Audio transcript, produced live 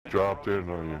dropped in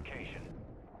on you.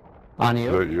 On you?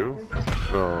 Is that you?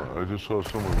 No, I just saw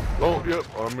someone. Oh, yep,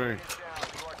 on me.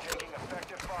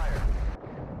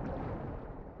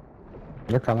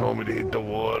 They're coming. Told me to eat the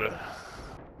water.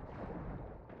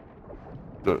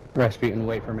 Rasputin,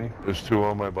 wait for me. There's two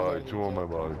on my body, two on my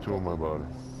body, two on my body.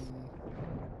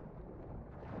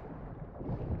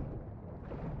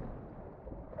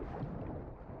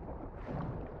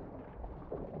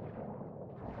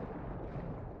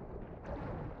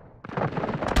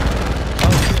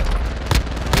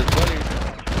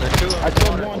 I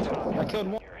killed one. I killed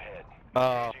one.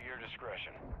 To your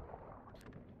discretion.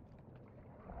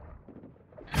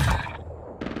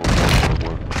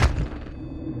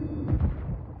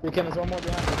 Here comes one more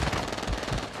behind me.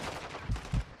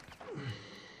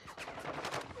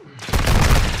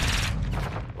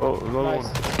 Oh, another Nice.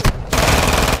 one.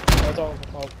 That's all.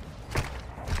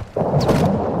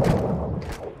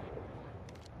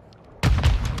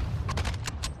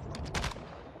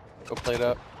 Go plate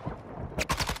up.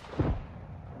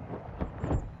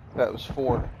 That was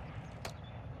 4.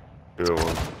 Yeah,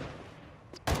 one.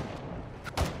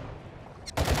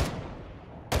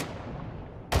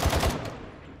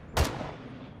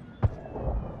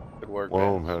 Good work, One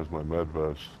man. of them has my med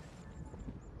vest.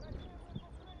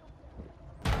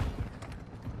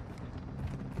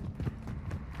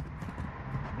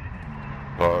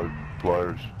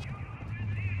 Pliers.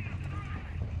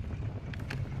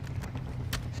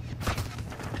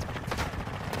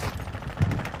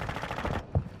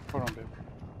 Hold on, babe.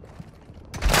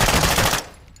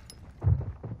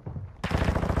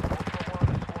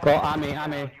 Go on me, on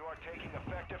me. You are taking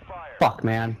effective fire. Fuck,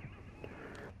 man.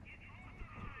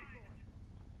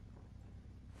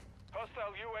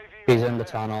 Hostile UAV. He's in the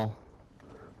tunnel.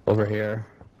 Over here.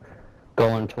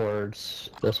 Going towards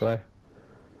this way.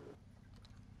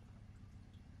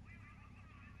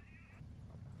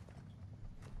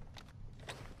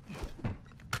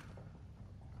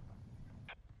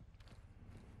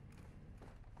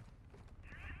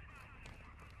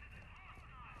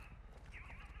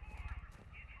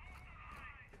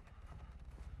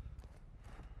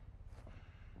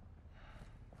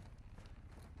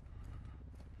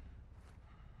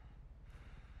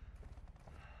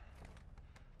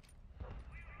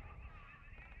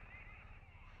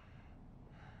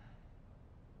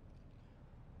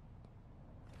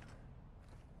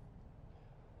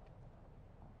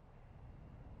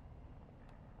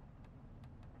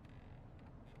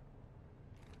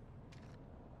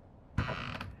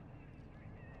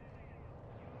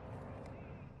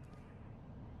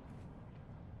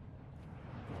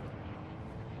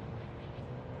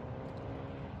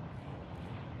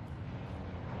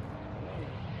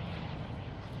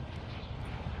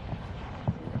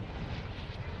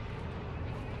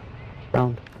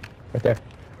 Round. Right there.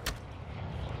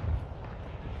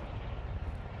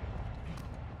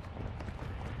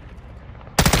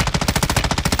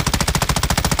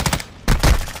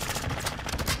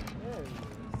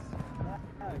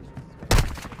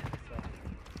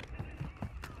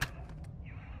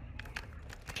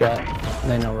 Shot.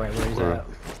 They know right where he's Where? at.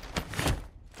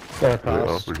 They're Yeah,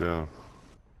 across. up or down?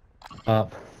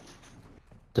 Up.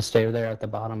 Just stay there at the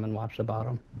bottom and watch the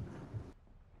bottom.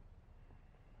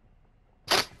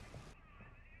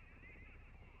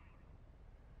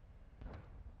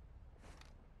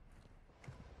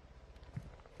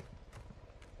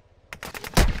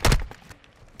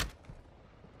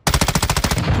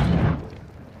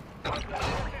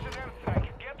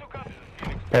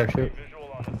 Parachute.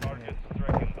 Visual on the target.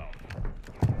 Strike inbound.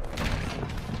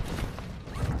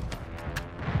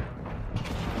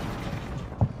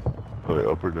 Wait,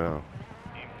 up or down?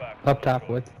 Up top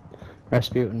with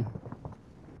Rasputin.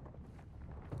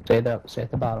 Stay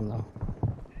at the bottom though.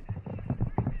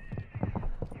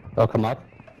 They'll come up.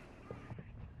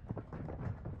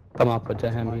 Come up to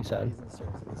him, he said. He's in the stairs,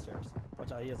 in the stairs.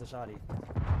 Watch out, he has a shotty.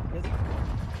 He has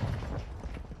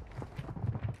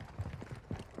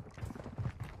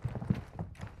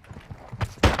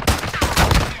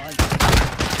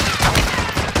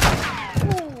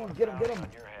Ooh, get him, get him.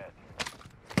 Your head.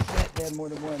 Shit, they had more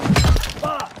than one.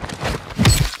 Fuck!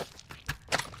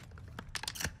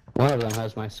 One of them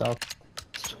has myself.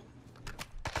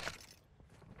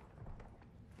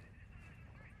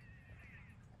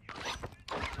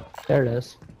 There it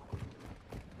is.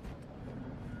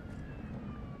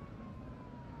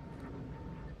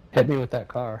 Hit me with that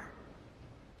car.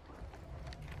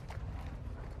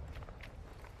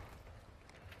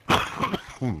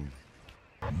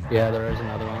 Yeah, there is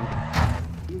another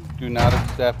one. Do not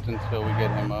accept until we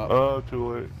get him up. Oh,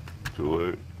 too late. Too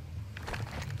late.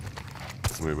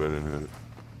 Maybe I didn't hit it.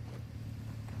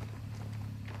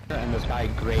 and this guy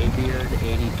Graybeard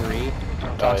 83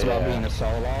 talks about yeah. being a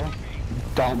solo.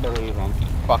 Don't believe him.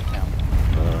 Fuck him.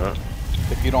 Alright.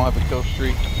 If you don't have a kill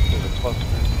streak, there's a cluster.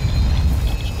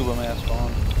 Scuba mask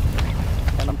on.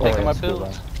 And I'm taking my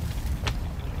pills.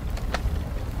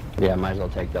 Yeah, might as well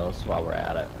take those while we're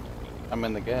at it. I'm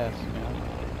in the gas, man.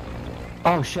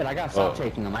 Oh shit, I gotta stop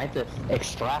taking them. I have to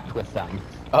extract with them.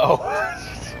 Oh.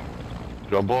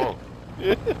 Jump off.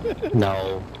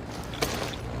 No.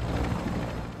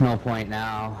 No point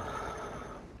now.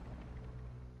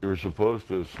 You were supposed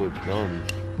to switch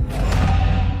guns.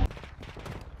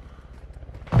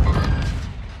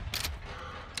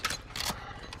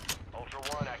 Ultra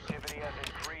One, activity has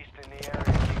increased in the area.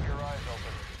 Keep your eyes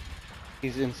open.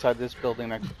 He's inside this building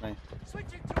next to me.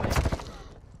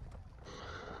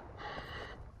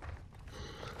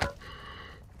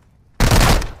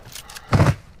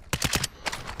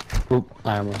 Oop,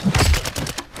 I almost.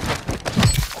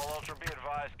 All Ultra, be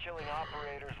advised, killing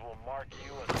operators will mark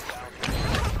you as a bounty.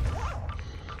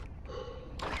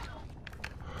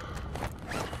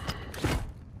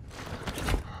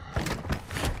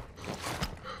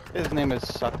 His name is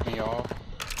Suck Me Off.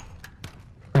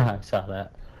 I saw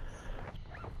that.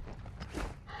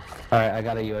 Alright, I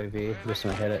got a UAV. Just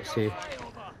gonna hit it, see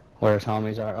where his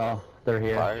homies are. Oh, they're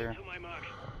here. Fire.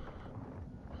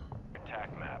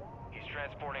 Attack map. He's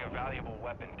transporting a valuable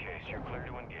weapon case. You're clear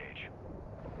to engage.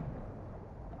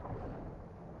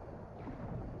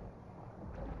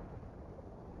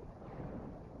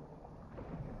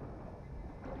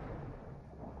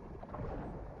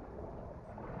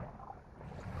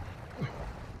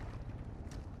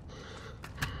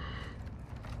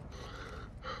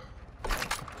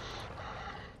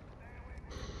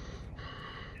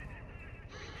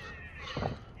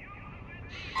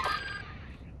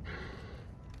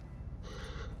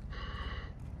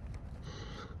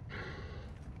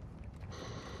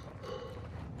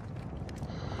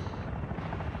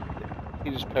 He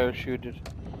just parachuted.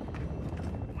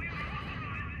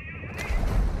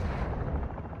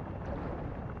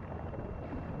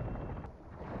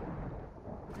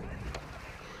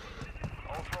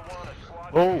 Ultra One, a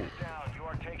squad Oh. is down. You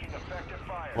are taking effective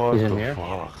fire. What He's the in here?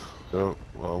 fuck? Yep,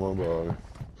 on my body.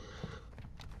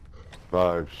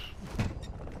 Knives.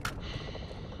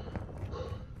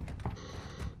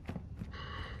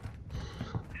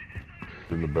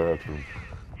 In the bathroom.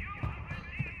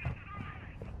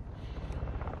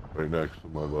 Right next to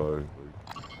my body. Like,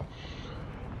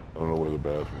 I don't know where the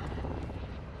bathroom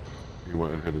is. He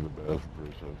went and hid in the bathroom for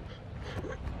a second.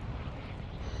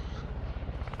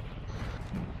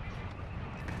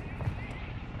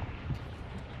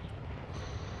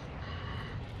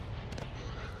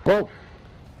 Whoa!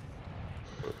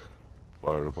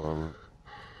 Fire department.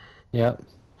 Yep.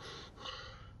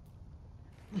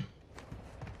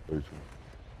 Station.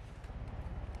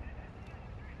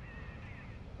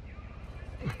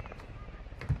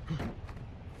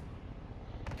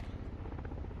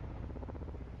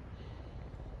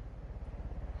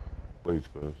 Plates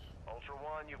fest. Ultra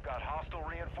One, you've got hostile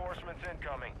reinforcements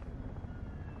incoming.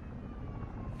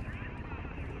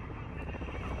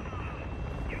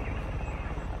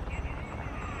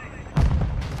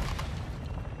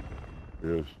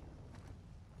 Yes.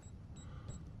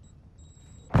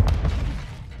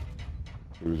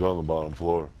 He was on the bottom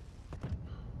floor.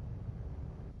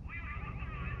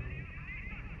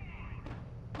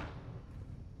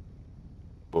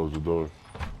 Close the door.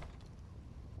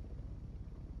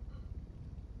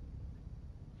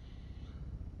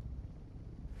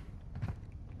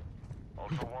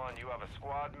 Ultra One, you have a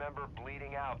squad member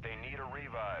bleeding out. They need a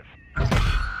revive.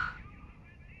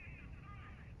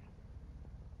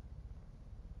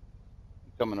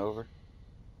 Coming over.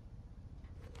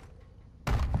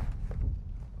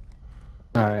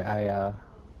 Alright,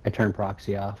 I turned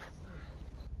proxy off.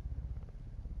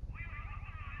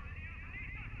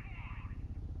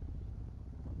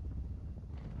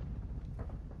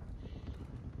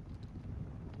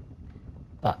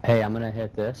 Hey, I'm gonna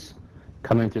hit this.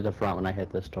 Come in through the front when I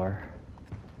hit this door.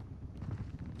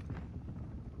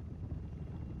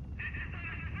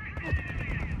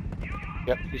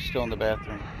 Yep, he's still in the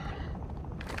bathroom.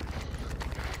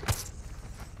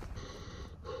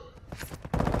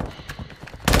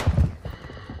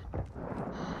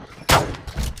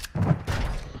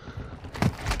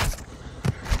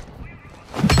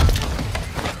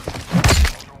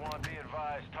 Ultra One, be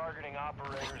advised, targeting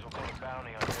operators will put a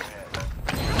bounty on your head.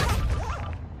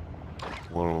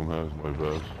 One of them has my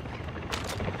vest.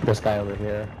 This guy over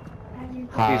here.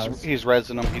 Haas. He's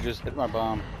resin him. He just hit my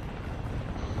bomb.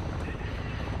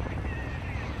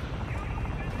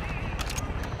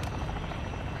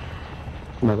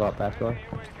 I'm gonna go up back door.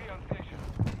 UAV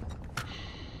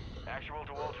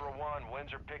One,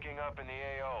 winds are picking up in the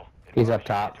AO. He's up Advise you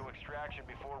top. get to extraction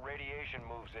before radiation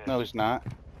moves in. No, he's not.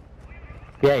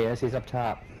 Yeah, he is. He's up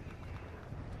top.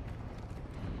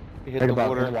 He hit Right the above,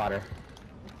 water. in the water.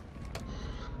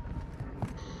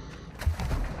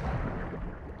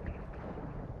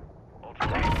 Ultra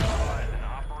One, advise an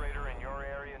operator in your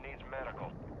area needs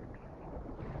medical.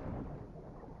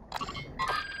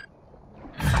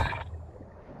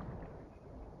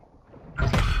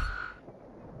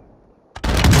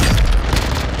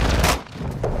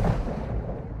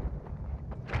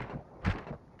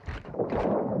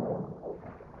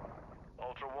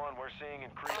 Ultra One, we're seeing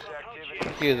increased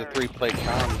activity. He has a 3-plate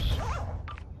comms.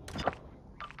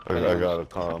 I got a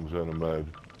comms and a med.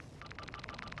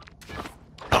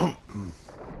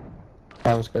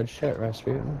 That was good shit,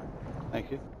 Rasputin.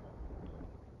 Thank you.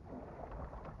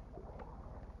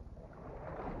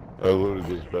 I looted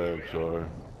this bag, sorry.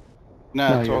 No,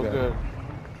 No, it's you're all good. good.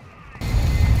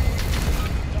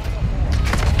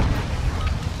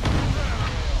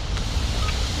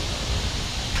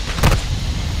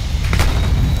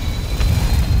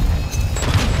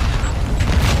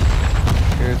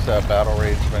 Here's battle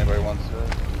rage if anybody wants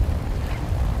it.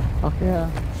 Oh, yeah.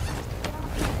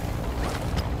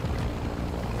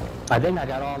 I think I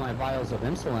got all my vials of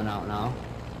insulin out now.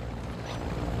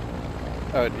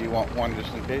 Oh, do you want one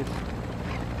just in case?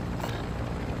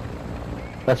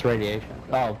 That's radiation.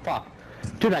 Oh, fuck.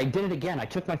 Dude, I did it again. I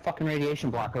took my fucking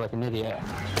radiation blocker like an idiot.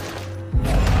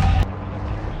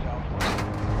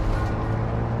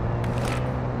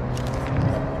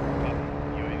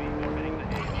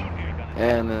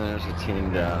 And then there's a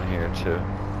team down here too.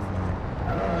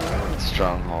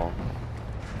 Stronghold.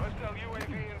 Hostile UAV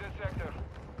in this sector.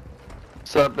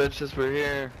 What's up, bitches? We're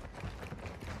here.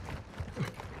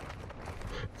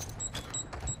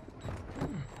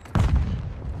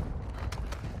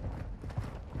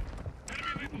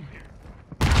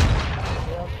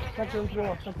 Second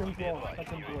floor, second floor,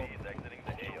 second floor.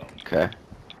 Okay.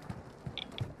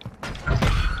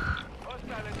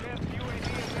 Hostile advanced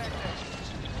UAV is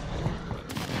active.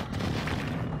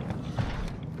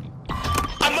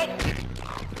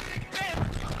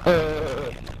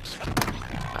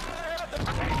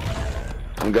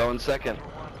 I'm going second.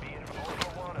 Ultra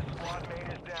One, a squad mate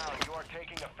is down. You are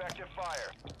taking effective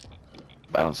fire.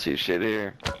 I don't see shit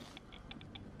here.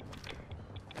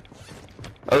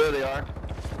 Oh, there they are.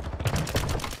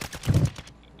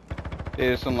 They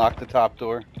just unlocked the top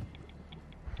door.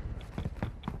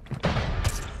 Ultra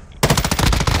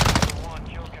One,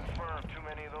 kill confirmed. Too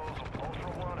many of those.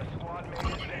 Ultra One, a squad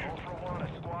mate is down. Ultra One, a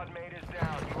squad mate is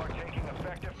down. You are taking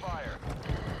effective fire.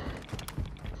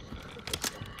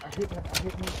 I hit one.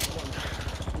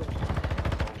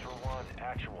 Ultra One,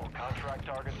 actual. Contract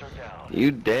targets are down.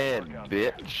 You dead, Work out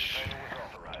there. bitch. Training was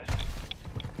authorized.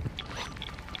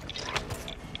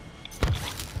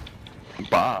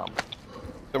 Bomb.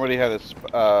 Somebody had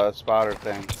a spotter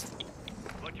thing.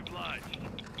 Much obliged.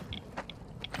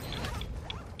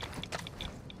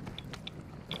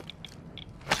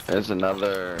 There's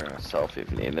another selfie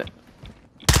if you need it.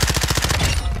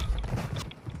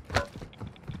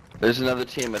 There's another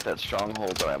team at that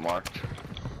stronghold that I marked.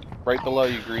 Right below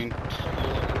you, Green.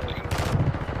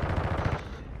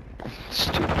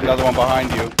 Stupid. Another one behind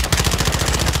you.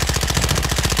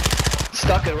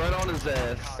 Stuck it right on his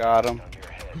ass. Got him. On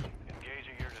your head. Engage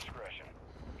at your discretion.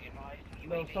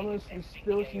 No, someone is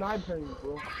still sniping,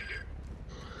 bro.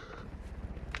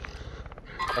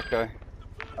 Okay.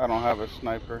 I don't have a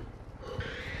sniper.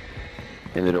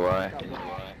 Neither do I.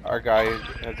 Our guy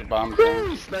has a bomb gun.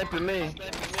 Woo, sniping me.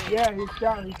 Yeah, he's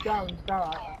down. I got him.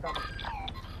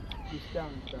 He's down.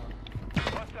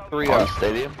 Hostile 3 On up.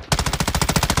 stadium.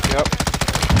 Yep.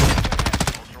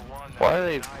 Ultra One, Why are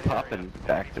they popping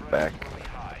back to back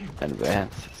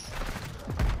advances?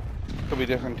 Could be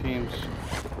different teams.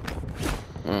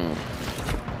 Hmm.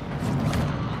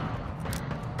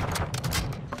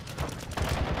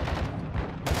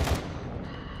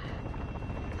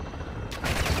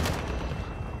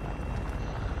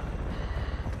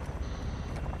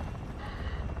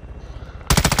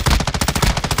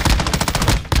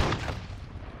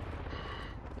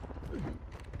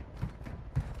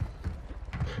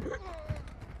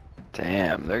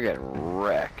 Damn, they're getting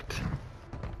wrecked.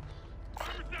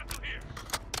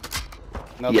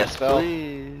 Another Yes, stealth.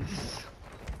 please.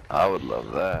 I would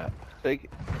love that. Take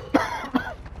it.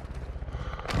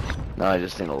 No, I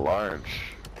just need a large.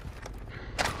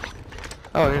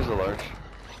 Oh, here's a large.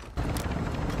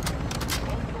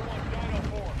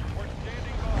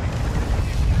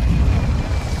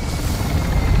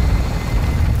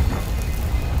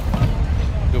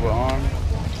 Do it on.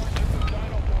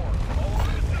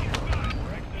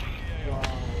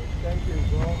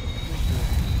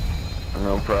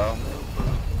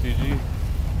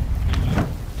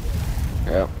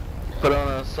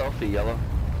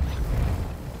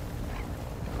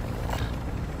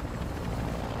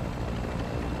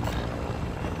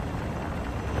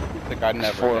 I There's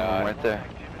never 4 of them die. right there.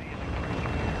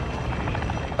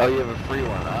 Oh, you have a free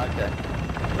one. Okay.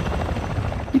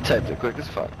 You typed it quick as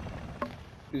fuck.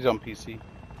 He's on PC.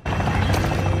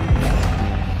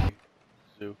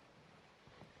 Zoo.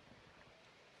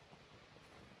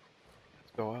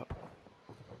 Let's go up.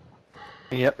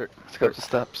 Yep. They're, Let's go up the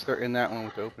steps. they're in that one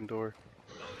with the open door.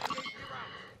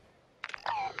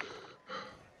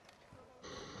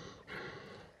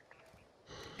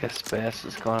 Guess Bass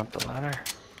is going up the ladder.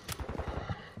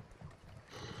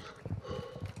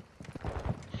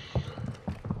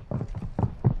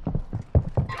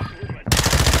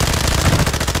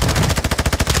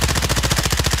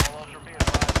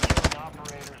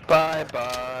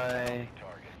 Bye-bye.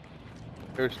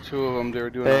 There's 2 of them. They were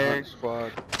doing a There. hunt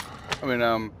squad. I mean,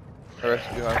 a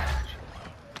rescue hostage.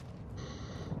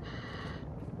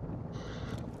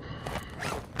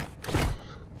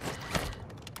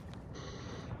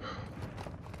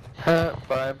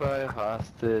 Bye-bye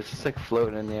hostage. It's like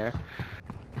floating in the air.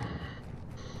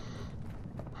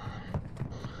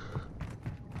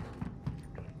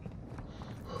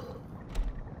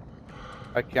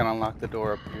 I can't unlock the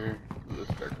door up here. This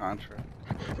is their contract.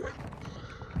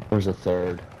 There's a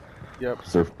third. Yep.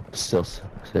 They're still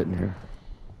sitting here.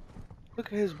 Look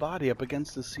at his body up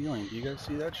against the ceiling. Do you guys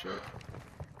see that shit?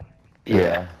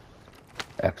 Yeah.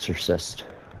 Exorcist.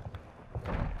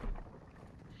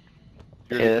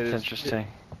 You Yeah, hit that's his- interesting.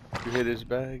 You hit his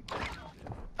bag.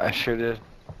 I sure did.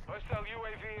 Hostile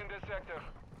UAV in this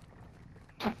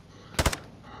sector.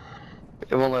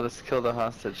 It won't let us kill the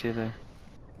hostage either.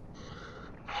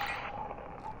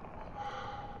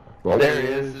 Well, There he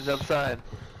is. He's outside.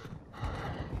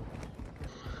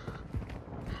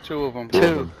 2 of them.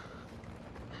 2.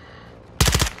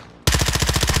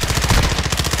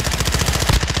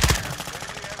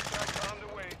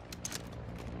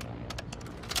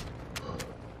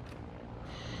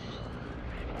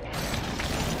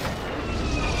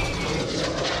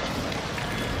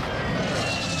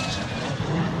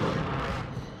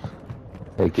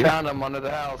 Thank you. Found him under the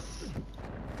house.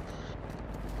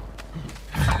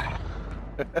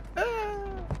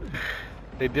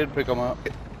 They did pick him up.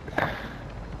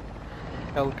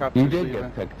 Helicopter. You did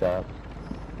get picked up.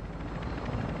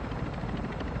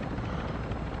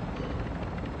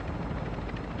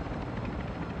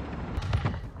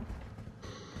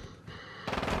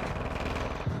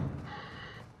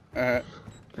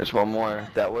 There's one more.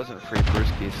 That wasn't free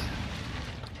brewskis.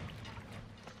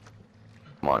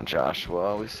 Come on,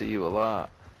 Joshua. We see you a lot.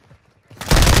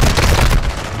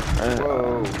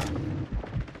 Whoa.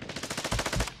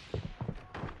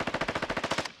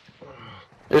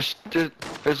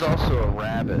 There's also a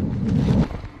rabbit.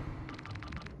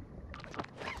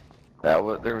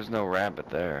 There was no rabbit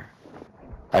there.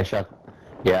 I shot.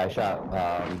 Yeah, I shot.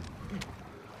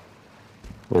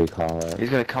 What do you call it? He's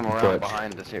gonna come around Butch.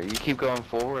 behind us here. You keep going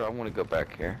forward. I want to go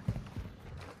back here.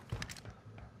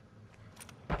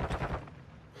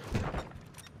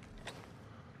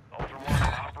 Ultra One,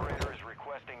 an operator is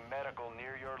requesting medical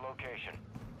near your location.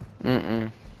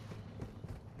 Mm-mm.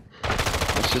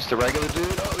 It's just a regular dude.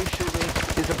 Oh, he's shooting me.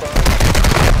 He's above.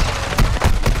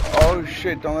 Oh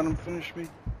shit, don't let him finish me.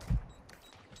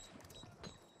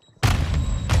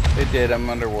 They did, I'm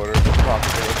underwater. The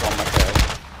propagator was on my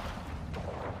head.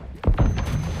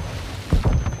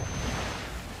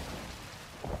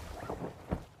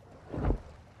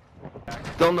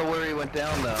 Don't know where he went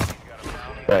down though.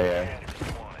 Oh yeah.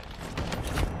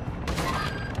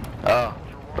 Oh.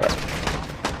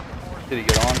 Did he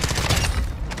get on?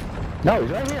 No,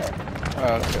 he's right here.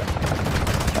 Oh, okay.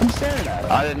 I'm staring at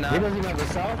him. I did not. He doesn't even have a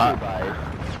selfie bite.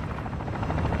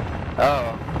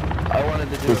 Oh. I wanted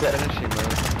to do a Is that- finishing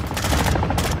move.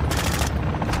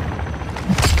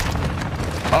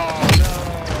 Oh no!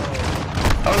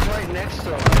 I was right next to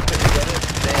him. I couldn't get it.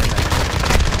 Damn it.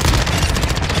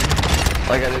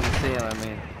 Like I didn't see him, I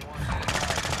mean.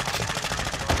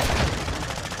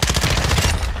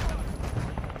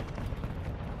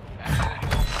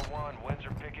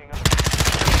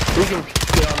 We can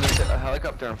get on this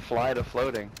helicopter and fly to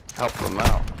floating. Help them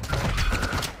out.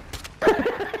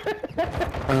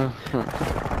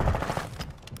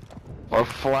 Or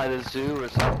fly to zoo or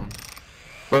something.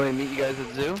 Want me to meet you guys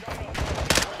at zoo?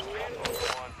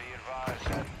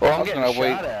 Well, I'm getting gonna shot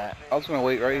wait. at. I was gonna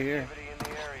wait right here.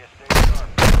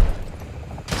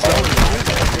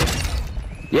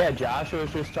 Yeah, Joshua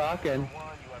was just talking.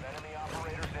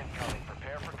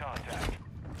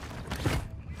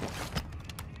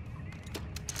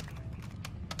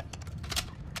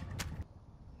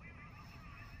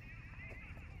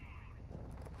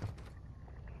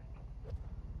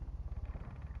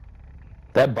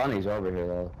 That bunny's over here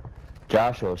though.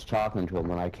 Joshua was talking to him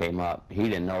when I came up. He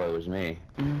didn't know it was me.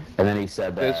 And then he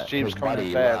said that This Jeep's his coming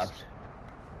buddy fast.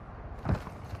 left.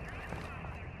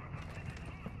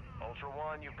 Ultra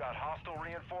One, you've got hostile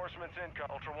reinforcements incoming.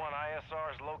 Ultra One,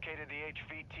 ISR has located the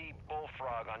HVT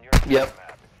Bullfrog on your Yep.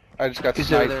 map. I just got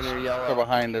He's over sniped. there near yellow. They're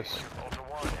behind us. Ultra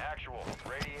One, actual.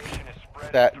 Radiation is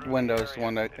spreading That through window the is the area.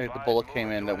 one that the Advise bullet movement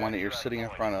came in, to that one that you're extract sitting in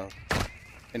point. front of.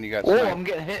 And you got Oh, sniped. I'm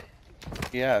getting hit.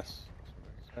 Yes.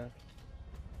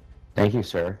 Thank you,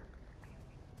 sir.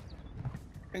 I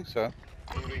think so.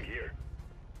 Moving here.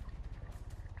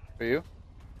 For you?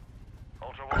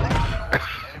 Ultra One, enemy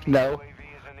No. UAV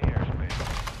is in the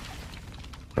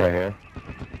airspace. Right here.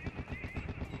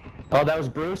 Oh, that was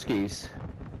Brewski's.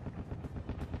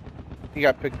 He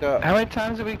got picked up. How many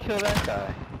times did we kill that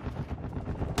guy?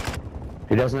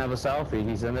 He doesn't have a selfie.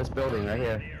 He's in this building right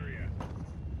here.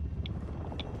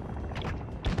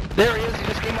 There he is. He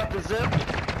just came up the zip.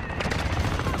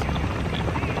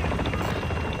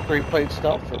 3-plate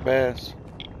stealth for Bass.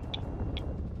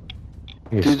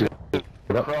 He's Dude, stupid.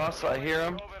 across. I hear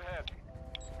him. Overhead.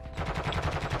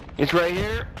 He's right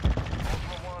here. Ultra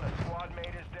One, a squad mate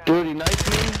is down. Dude, he knifed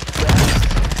me.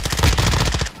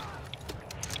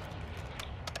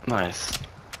 Nice.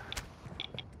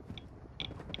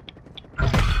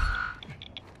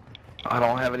 I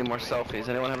don't have any more selfies.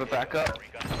 Anyone have a backup?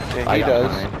 Yeah, I he got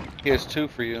does. mine. He has 2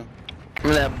 for you. I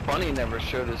mean, that bunny never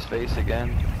showed his face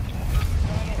again.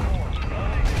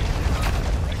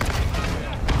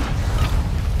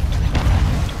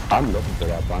 I'm looking for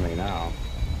that bunny now.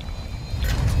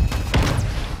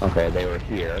 Okay, they were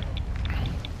here.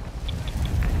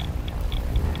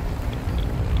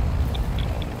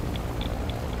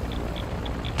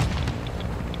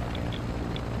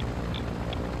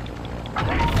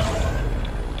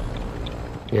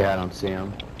 Yeah, I don't see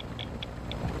him.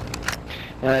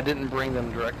 And I didn't bring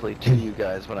them directly to you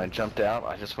guys when I jumped out.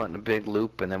 I just went in a big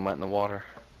loop and then went in the water.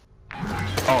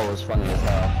 Oh, it was funny as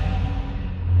hell.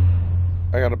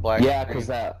 I got a black Yeah, screen. because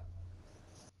that.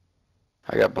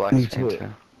 I got black Me screen too.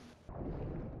 too.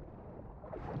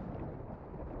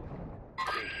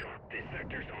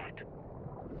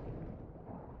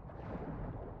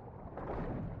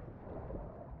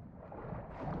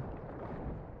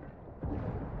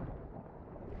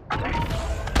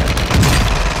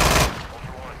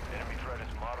 Ultra One, enemy threat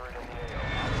is moderate in the AO.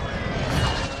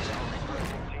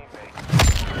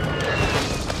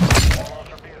 All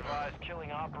Ultra, be advised,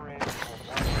 killing operators will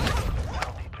mark you as a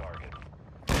bounty target.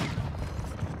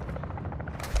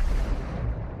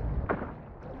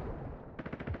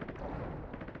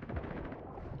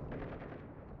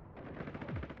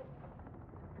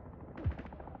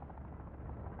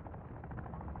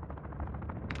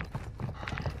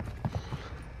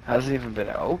 Hasn't even been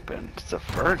opened. It's a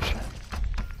virgin.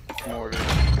 Mortar.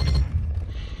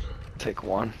 Take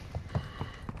one.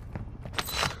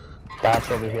 That's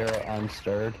over here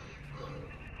unstirred.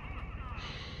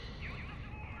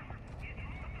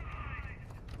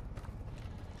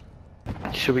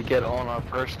 Should we get on our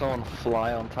personal and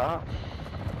fly on top?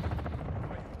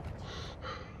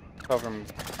 Cover him.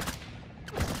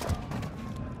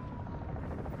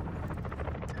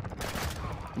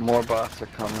 More bots are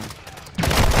coming.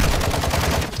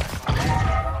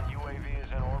 UAV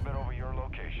is in orbit over your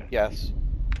location. Yes.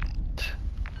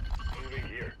 Moving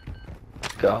here.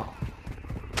 Go.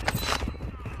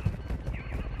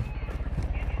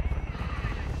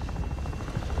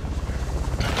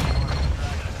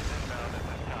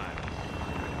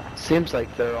 Seems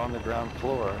like they're on the ground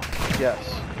floor. Yes.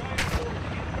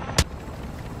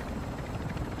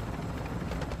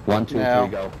 1, 2, Now.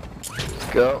 3, go.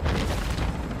 Go.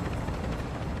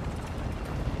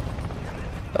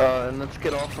 And let's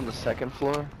get off on the second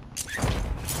floor.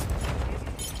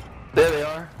 There they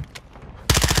are.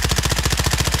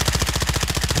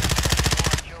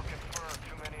 Kill confirmed.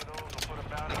 Too many of those will put a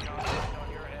bounty contract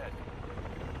on your head.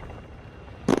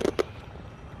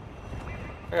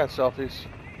 I got selfies.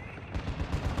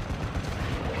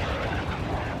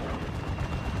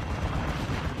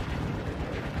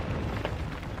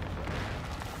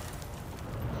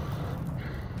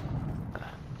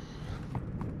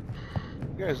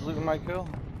 You guys looting my kill?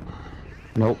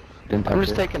 Nope. Didn't touch I'm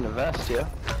just it. taking the vest, yeah.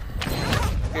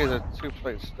 Here's a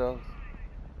 2-plate stealth.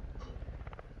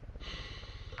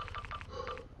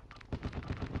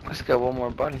 Let's got one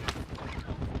more buddy.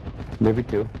 Maybe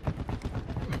 2.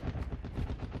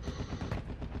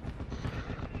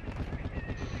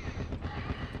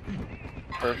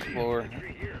 First floor.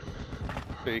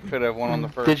 So you could have one on the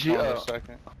first, Did you, one on the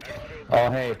second. Oh,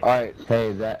 hey. Alright,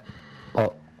 Hey, that.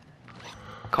 Oh,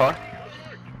 car?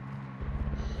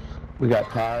 We got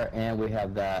car, and we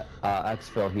have that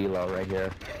exfil helo right here.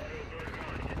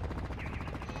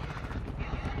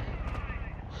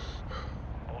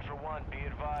 Ultra One, be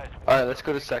advised. Alright, let's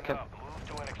go to second. Move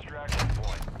to an extraction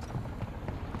point.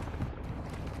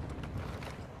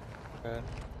 Okay.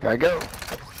 Gotta go.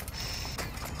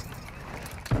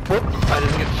 Whoop, I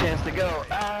didn't get a chance to go.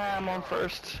 Ah, I'm on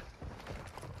first.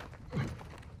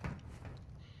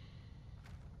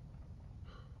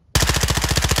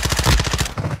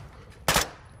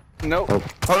 Nope. Hold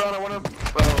on, I wanna...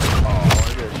 Oh,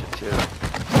 I got shit too.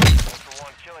 Ultra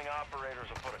One, killing operators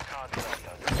will put a contract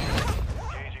under you.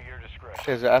 Engage at your discretion.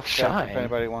 There's F Shine. if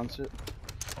anybody wants it.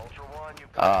 Ultra One, you've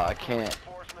I can't.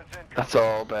 reinforcements incoming. That's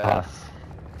all bad.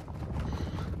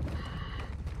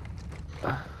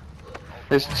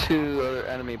 There's 2 other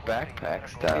enemy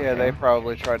backpacks down Yeah, there. they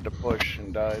probably tried to push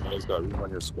and died. You guys got room on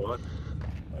your squad?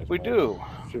 Nice We one. do.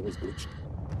 Shit was glitched.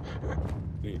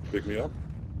 You need to pick me up?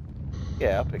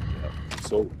 Yeah, I'll pick you up.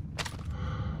 So,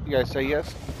 You guys say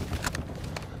yes?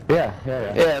 Yeah.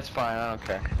 Yeah, it's fine, I don't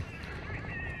care.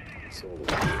 so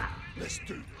let's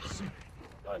do this.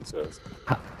 Nine says.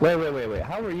 Wait.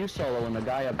 How were you solo when the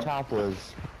guy up top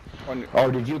was... On,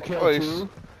 Oh, did you kill Oh, he's- 2?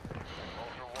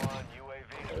 Ultra One,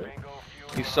 UAV is bingo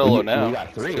fuel. he's solo You now.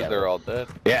 got 3 'cause of they're them. all dead.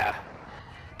 Yeah.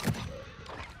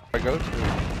 I go to.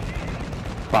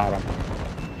 Bottom.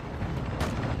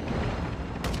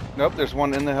 Nope, there's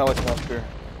one in the helicopter.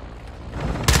 Ultra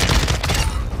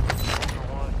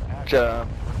One, Good job.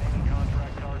 remaining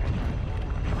contract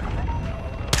targets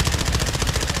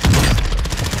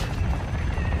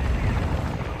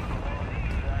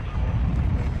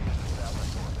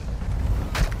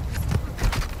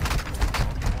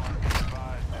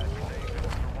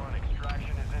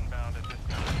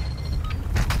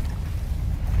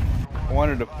I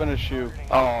wanted to finish you.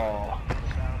 Oh.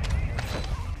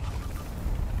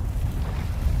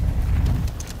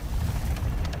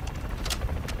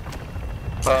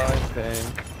 I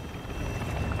think.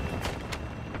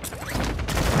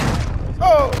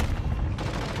 Oh!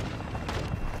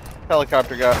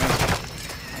 Helicopter got me.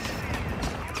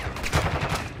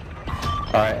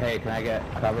 Alright, hey, can I get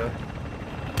cover?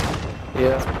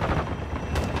 Yeah.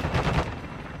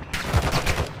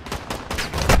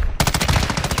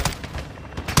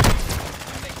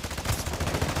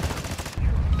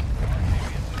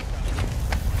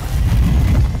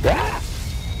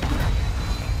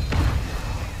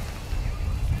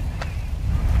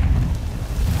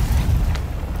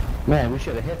 Man, we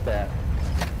should have hit that.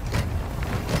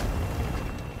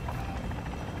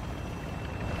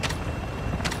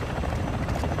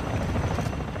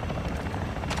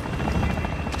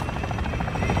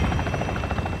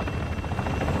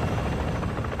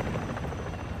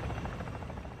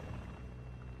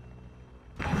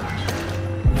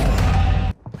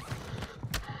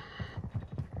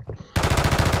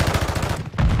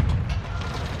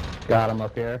 Got him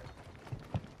up here.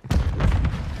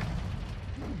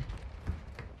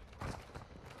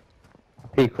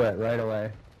 He quit right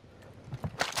away.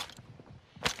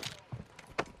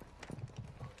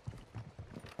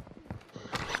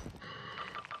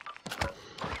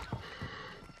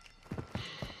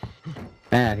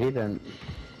 Man, he didn't.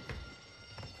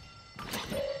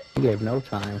 He gave no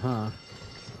time, huh?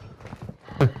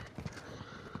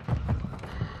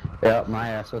 Yep, my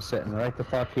ass was sitting right the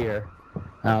fuck here.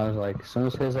 I was like, as soon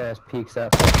as his ass peeks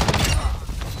that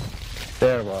fucking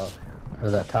stairwell,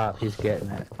 or that top, he's getting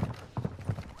it.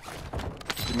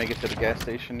 Did you make it to the gas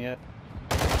station yet?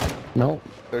 Nope.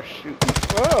 They're shooting.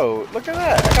 Whoa, look at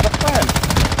that. I got a friend.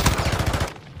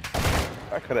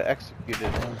 I could have executed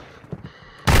him.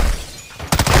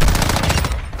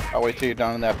 I'll wait till you're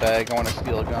down in that bag. I want to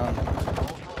steal a gun.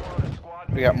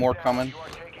 We got more coming.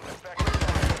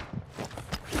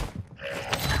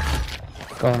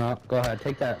 Going up. Go ahead.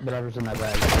 Take that, whatever's in that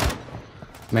bag.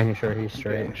 Making sure he's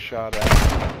Getting straight. shot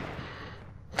at.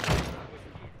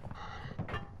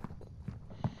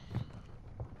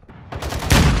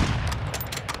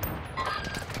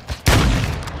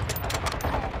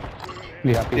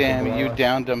 Yeah, people Damn, below you us.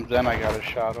 downed him, then I got a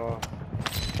shot off.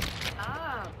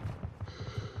 Ah.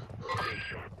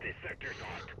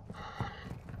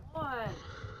 What?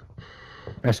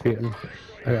 Rasputin.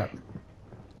 I got.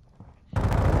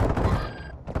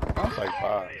 Sounds like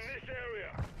bots.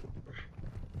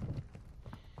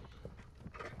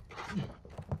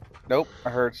 Nope, I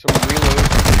heard someone reload.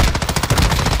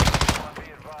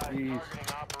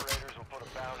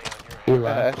 He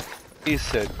left. He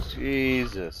said,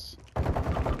 Jesus.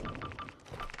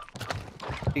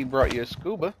 He brought you a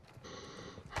scuba.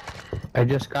 I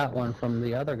just got one from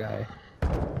the other guy.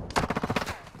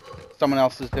 Someone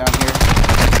else is down here.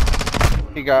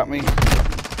 He got me.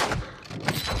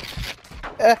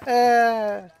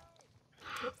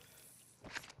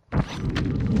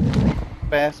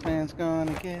 Fast man's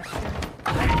gonna get you.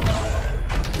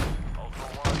 Ultra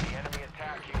One, the enemy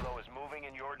attack helo is moving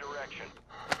in your direction.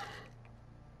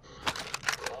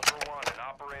 Ultra One, an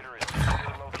operator is in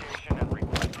your location and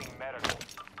requesting medical.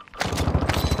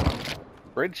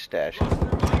 Bridge stash.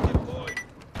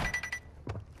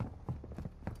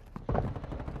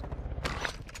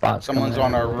 Bots Someone's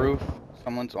coming on in. our roof.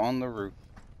 Someone's on the roof.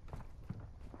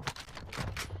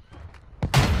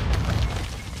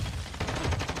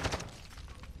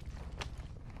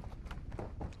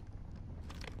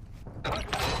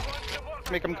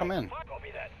 Make him come in.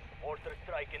 Copy that. Mortar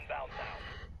strike inbound now.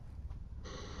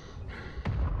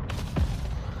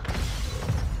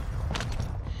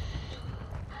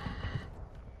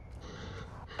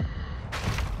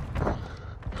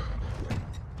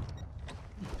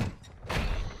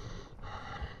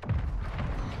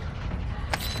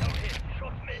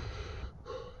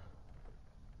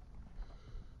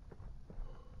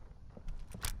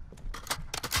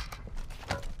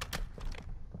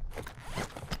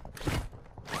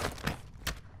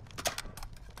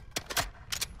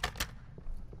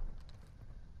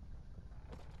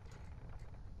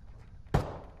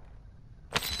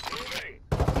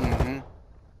 Mm-hmm.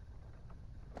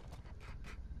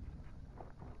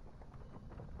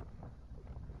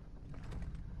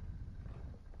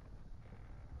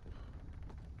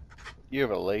 You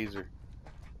have a laser.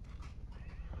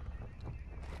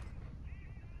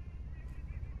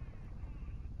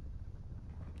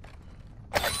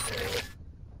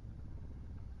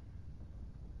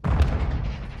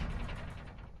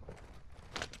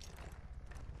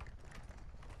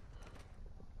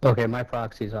 Okay, my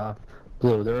proxy's off.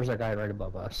 Blue, there was a guy right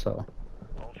above us, so.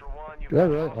 Ultra One, you've Do I got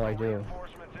really? hostile Oh, I do.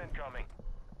 reinforcements incoming.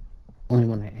 Only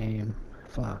when I aim.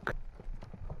 Fuck.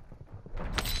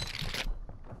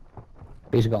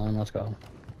 He's gone, let's go.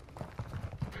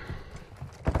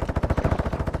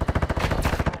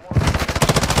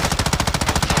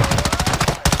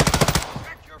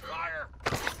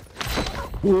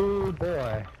 Ooh,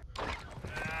 boy.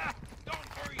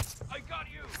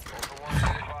 Ultra One, be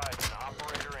advised, an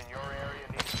operator in your area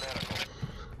needs medical.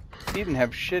 He didn't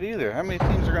have shit either. How many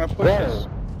teams are gonna push us?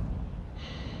 Whoa.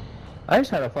 I just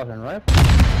had a fucking rifle.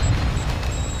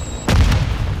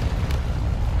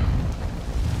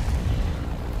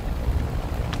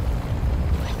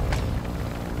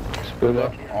 Split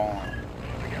up on.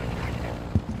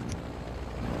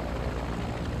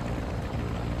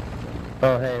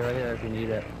 Oh, hey, right here if you need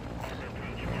it.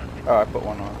 Oh, I put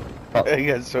one on. Oh.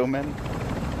 You got so many.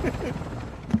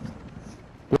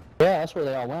 Yeah, that's where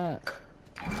they all went.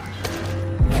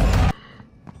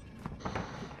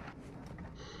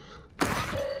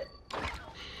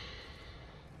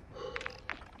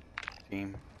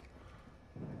 Team.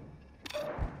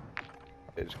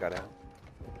 They just got out.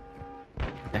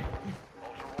 Ultra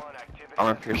One, activity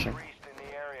Armor has piercing. increased in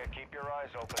the area. Keep your eyes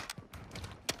open.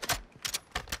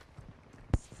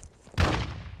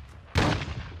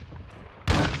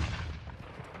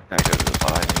 I go to the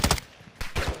buy.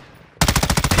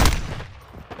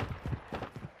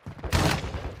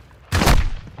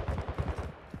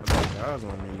 Guys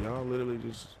on me, y'all literally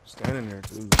just standing there.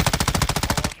 Too.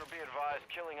 Ultra, be advised,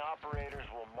 killing operators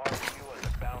will mark you as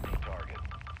a bounty target.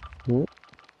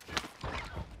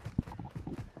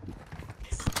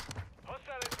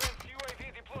 Hostile advanced UAV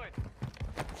deployed.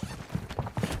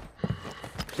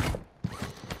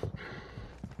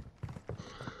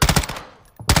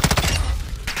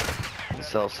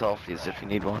 Sell selfies if you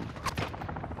need one.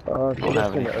 So Don't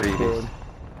have any freebies.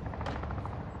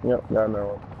 Yep, got another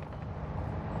one.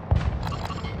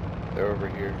 They're over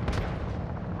here.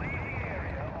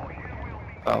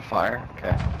 Oh, fire?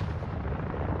 Okay.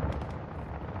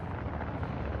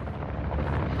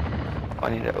 I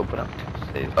need to open up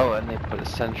two saves. Oh, and they put a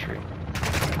sentry.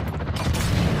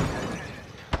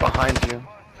 Behind you.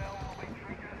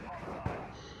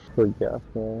 Good gas,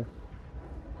 man.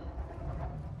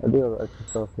 I do have extra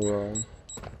stuff around.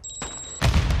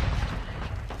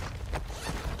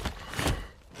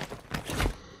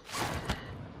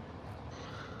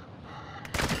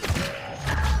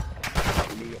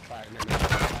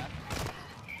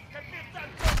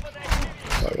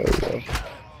 Oh, there you go.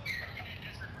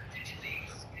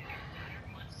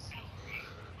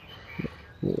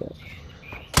 Yeah.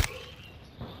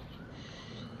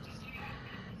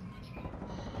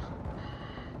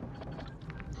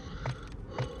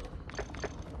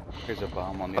 There's a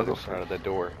bomb on the I'll other go side of the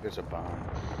door. There's a bomb.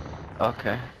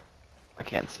 Okay. I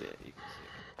can't see it. You can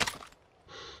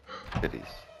see it.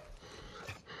 Goodies.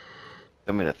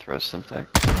 Want me to throw something?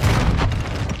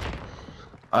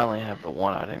 I only have the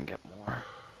one, I didn't get more.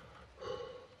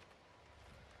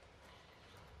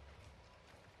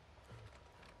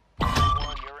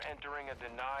 Everyone, you're entering a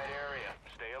denied area.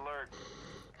 Stay alert.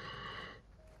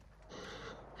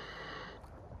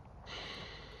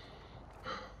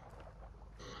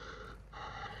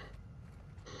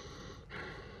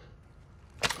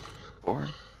 Or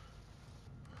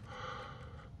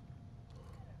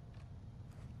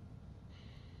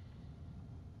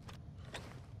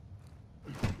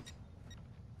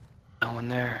no one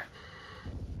there.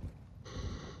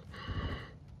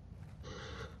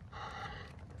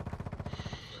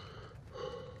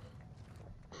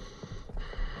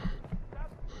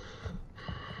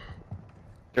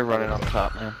 They're running up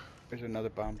top, man. There's another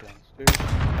bomb downstairs.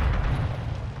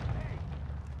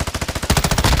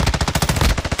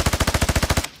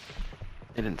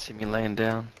 They didn't see me laying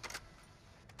down.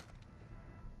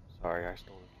 Sorry, I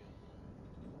stole the kill.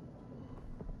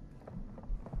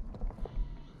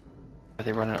 Are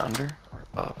they running under or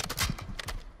above?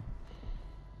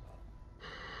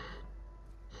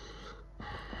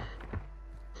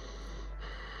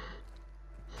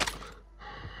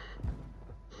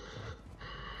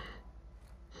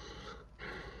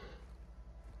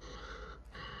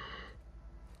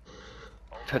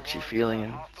 Touchy feeling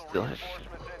and still hit shit.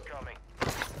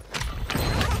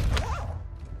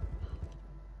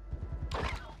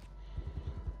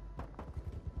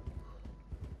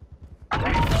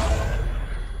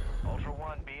 Ultra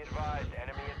One, be advised,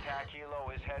 enemy attack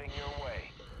helo is heading your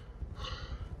way.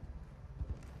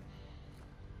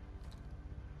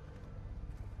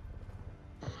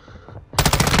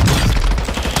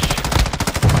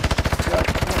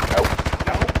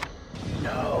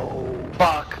 No.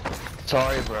 Fuck.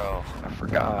 Sorry, bro. I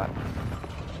forgot.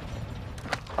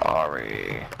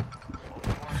 Sorry.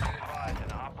 Ultra One, be advised,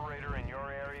 an operator in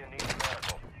your area needs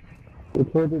medical.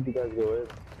 Which way did you guys go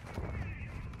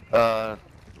in?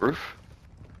 Roof?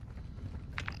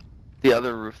 The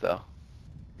other roof, though.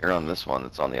 You're on this one,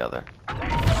 that's on the other.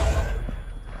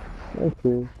 Okay.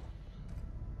 You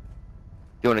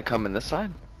want to come in this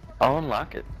side? I'll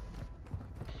unlock it.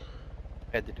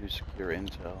 Had to do secure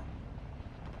intel.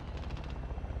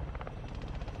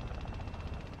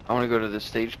 I want to go to the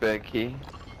stage bag key.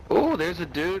 Oh, there's a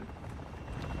dude.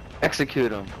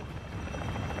 Execute him.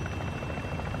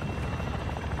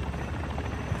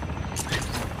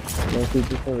 No, she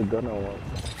just has a gun on one.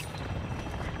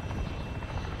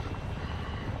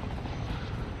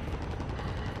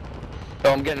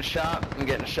 Oh, I'm getting shot. I'm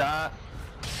getting shot.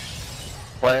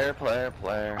 Player, player,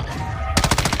 player.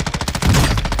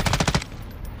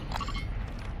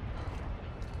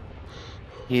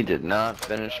 He did not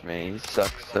finish me. He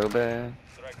sucks so bad.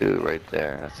 Dude, right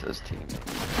there. That's his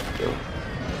teammate. Dude.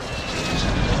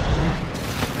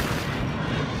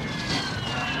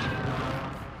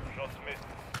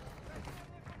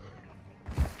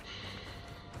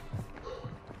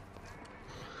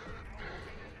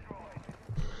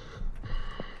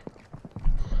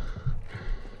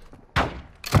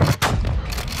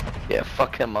 Yeah,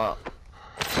 fuck him up.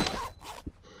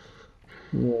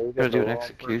 Yeah, you Gotta got do the an wrong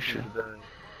execution. person today.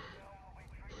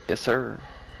 Yes, sir.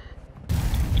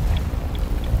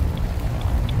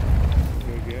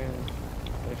 Good game.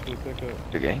 Thanks for the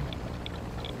pickup. Good game.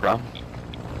 Rum.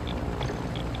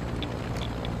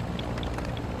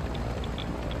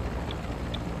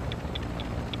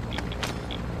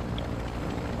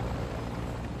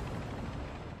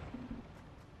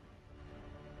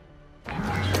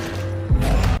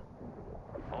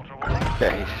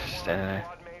 Okay, he's standing there.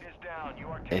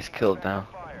 He's killed now.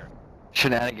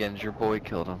 Shenanigans, your boy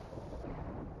killed him.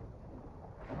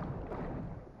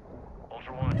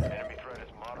 Ultra One, enemy threat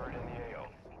is moderate in the AO.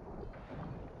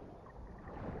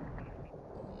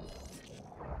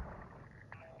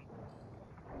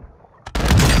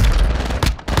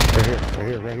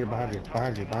 Right here, behind you,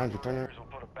 turn around. Will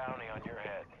put a bounty on your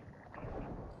head.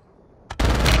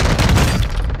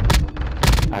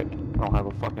 I don't have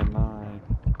a fucking knife.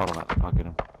 Hold on, I'll get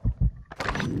him.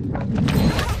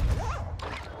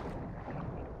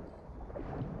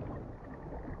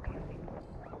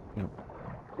 Yep.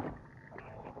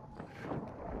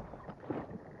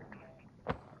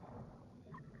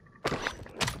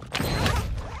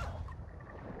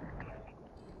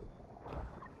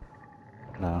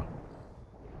 No.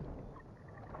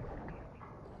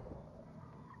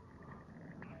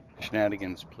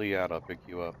 Shenanigans, plea out, I'll pick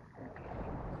you up.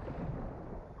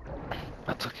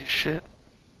 I took his shit.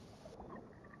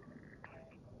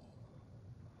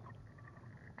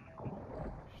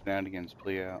 Shenanigans,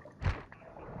 plea out.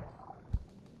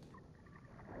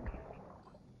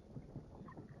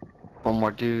 One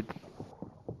more dude.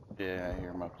 Yeah, I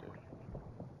hear him up there.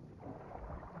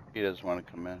 He doesn't want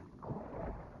to come in.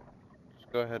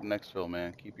 Just go ahead and exfil,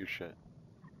 man. Keep your shit.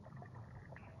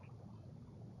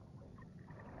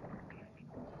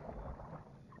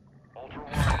 Ultra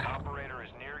One, operator is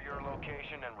near your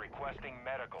location and requesting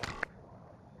medical.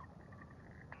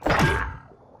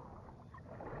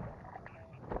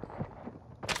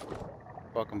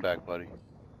 Welcome back, buddy.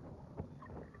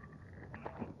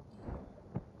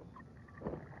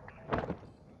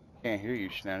 Can't hear you,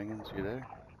 Shenanigans. You there?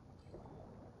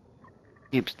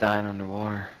 Keeps dying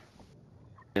underwater.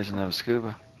 He doesn't have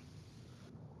scuba.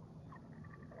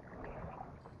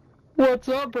 What's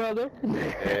up, brother?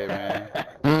 Hey,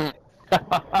 man.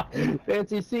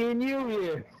 Fancy seeing you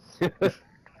here.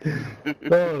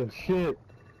 Oh shit!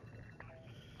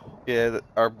 Yeah,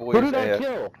 our boys. Who did I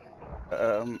kill?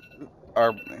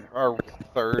 Our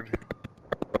third.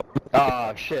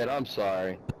 Ah, shit! I'm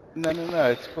sorry. No,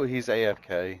 it's cool. He's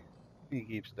AFK. He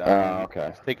keeps dying. Oh,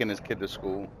 okay. He's taking his kid to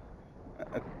school.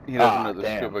 He doesn't know the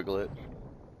damn. scuba glitch.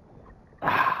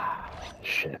 Ah,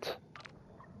 shit.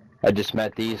 I just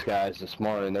met these guys this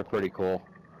morning. They're pretty cool.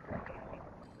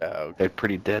 Oh, They're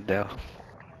pretty dead now.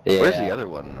 Yeah. Where's the other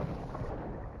one?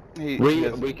 We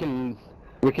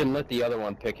can let the other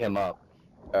one pick him up.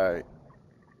 Alright.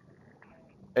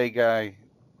 Hey, guy.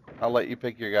 I'll let you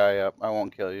pick your guy up. I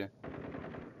won't kill you.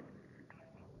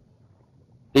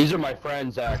 These are my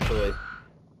friends, actually.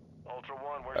 Ultra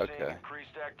One, we're seeing Okay.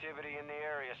 increased activity in the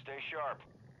area. Stay sharp.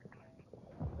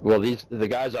 Well, the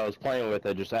guys I was playing with,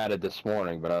 I just added this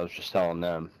morning, but I was just telling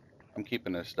them. I'm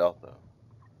keeping his stealth, though.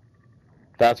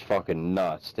 That's fucking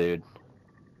nuts, dude.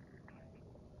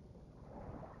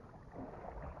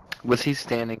 Was he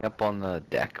standing up on the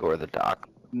deck or the dock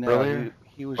No, earlier?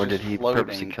 he was Or just did he purposely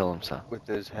floating kill himself? with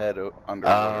his head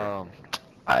underwater.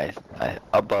 I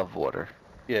above water.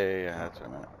 Yeah, that's what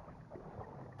I meant.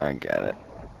 I get it.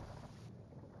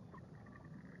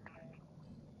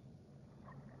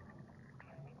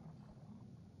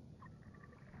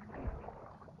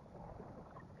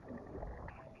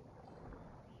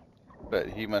 But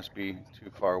he must be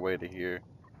too far away to hear.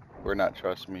 Or not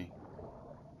trust me.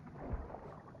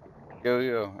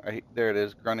 Yo, there it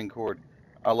is, grunting cord.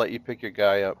 I'll let you pick your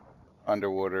guy up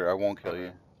underwater. I won't kill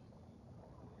you.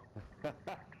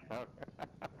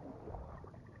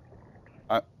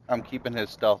 I'm keeping his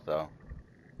stealth, though.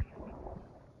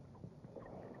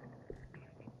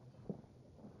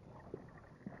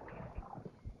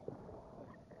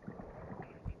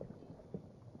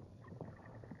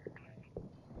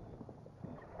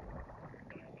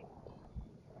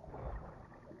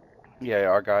 Yeah,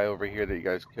 our guy over here that you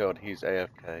guys killed, he's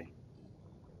AFK.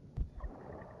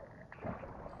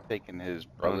 Taking his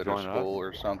brother to school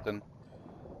or something.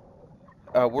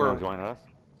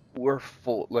 We're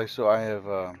full. Like, so I have.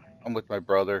 I'm with my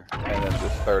brother, and then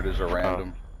this third is a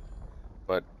random.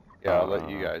 But yeah, I'll let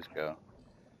you guys go.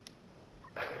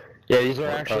 Yeah, these are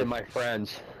actually my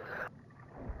friends.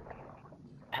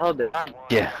 Hell did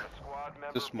Yeah.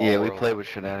 It's a small Yeah, we world. play with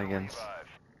shenanigans.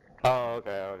 Oh,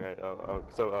 okay.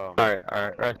 So,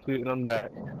 Alright, shooting them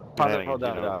back. Hold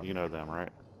on. you know them, right?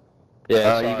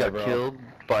 Yeah, You sorry, got bro. killed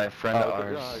by a friend of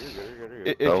Okay, ours. no, you're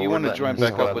good. If So you we're want to letting join this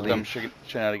back up with squad them leave.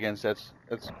 shenanigans, that's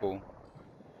cool.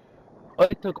 Oh,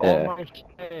 it took Yeah. all my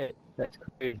shit. That's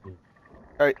crazy.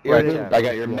 All right, Where yeah. I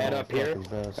got your med up here. I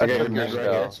got your took your med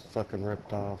right here. stuff. Fucking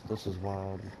ripped off. This is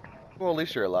wild. Well, at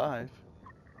least you're alive.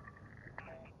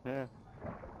 Yeah.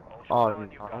 Oh,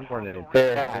 I'm going in.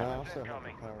 There. Yeah, I also have the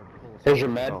power to pull. Here's your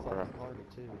med.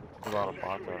 There's a lot of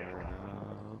bots out here.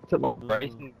 Took my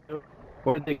Bryson.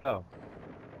 Where'd they go?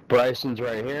 Bryson's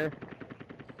right here.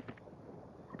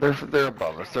 They're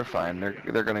above us. They're fine.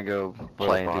 They're gonna go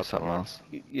play and do something else.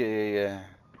 Yeah.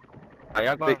 I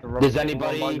got my Does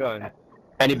anybody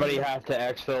have to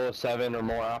exfil with 7 or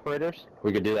more operators?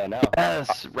 We could do that now.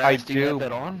 Yes, Raz, do you have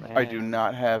that on? I do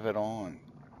not have it on.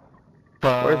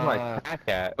 Where's my pack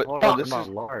at? But Hold oh, on, this I'm is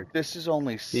not large. this is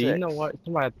only 6. Yeah, you know what?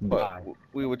 Somebody have to But die.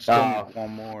 we would still need one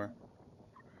more.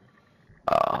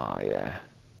 Oh, yeah.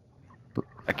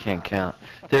 I can't count.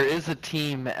 There is a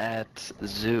team at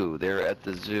Zoo. They're at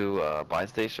the Zoo buy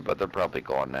station, but they're probably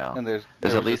gone now. And There's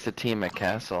at least a team at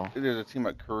Castle. There's a team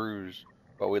at Cruise,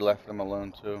 but we left them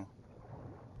alone too.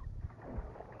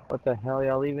 What the hell?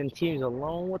 Y'all leaving teams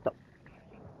alone? What the?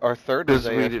 Our third is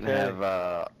Because we AFK. didn't have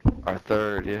our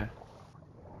third, yeah.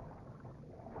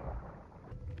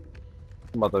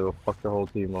 I'm about to go fuck the whole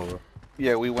team over.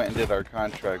 Yeah, we went and did our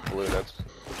contract, Blue. That's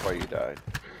why you died.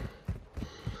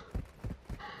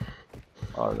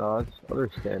 Oh no, it's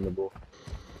understandable.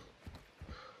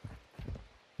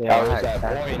 Yeah, it was that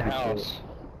boring house.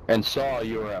 and saw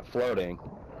you were at floating.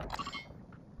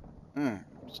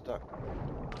 Stuck.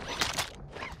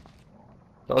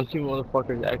 Don't you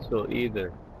motherfuckers exfil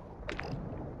either.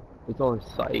 It's on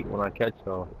sight when I catch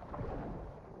y'all.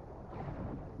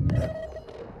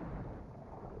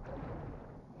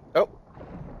 Oh,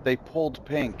 they pulled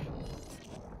Pink.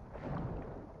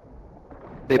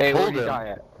 They Hey, pulled where'd he him. die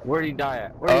at? Where'd he die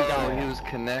at? Where'd he die Oh, at? he was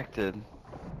connected.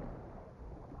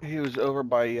 He was over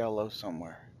by yellow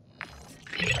somewhere.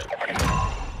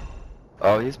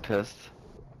 Oh, he's pissed.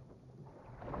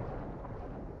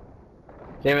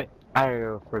 Damn it. I gotta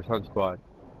go for Sun Squad.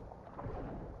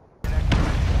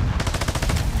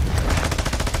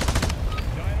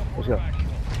 Let's go.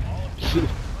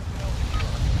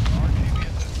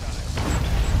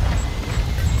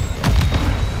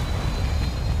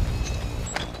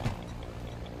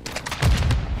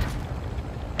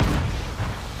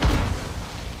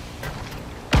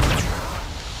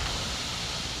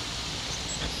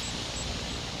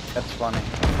 That's funny.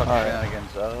 Fuck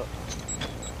shenanigans up.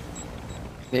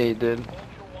 Yeah, he did.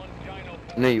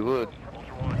 No, you would.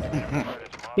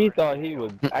 He thought he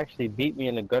would actually beat me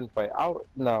in a gunfight.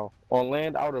 No, on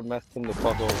land I would have messed him the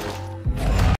fuck over.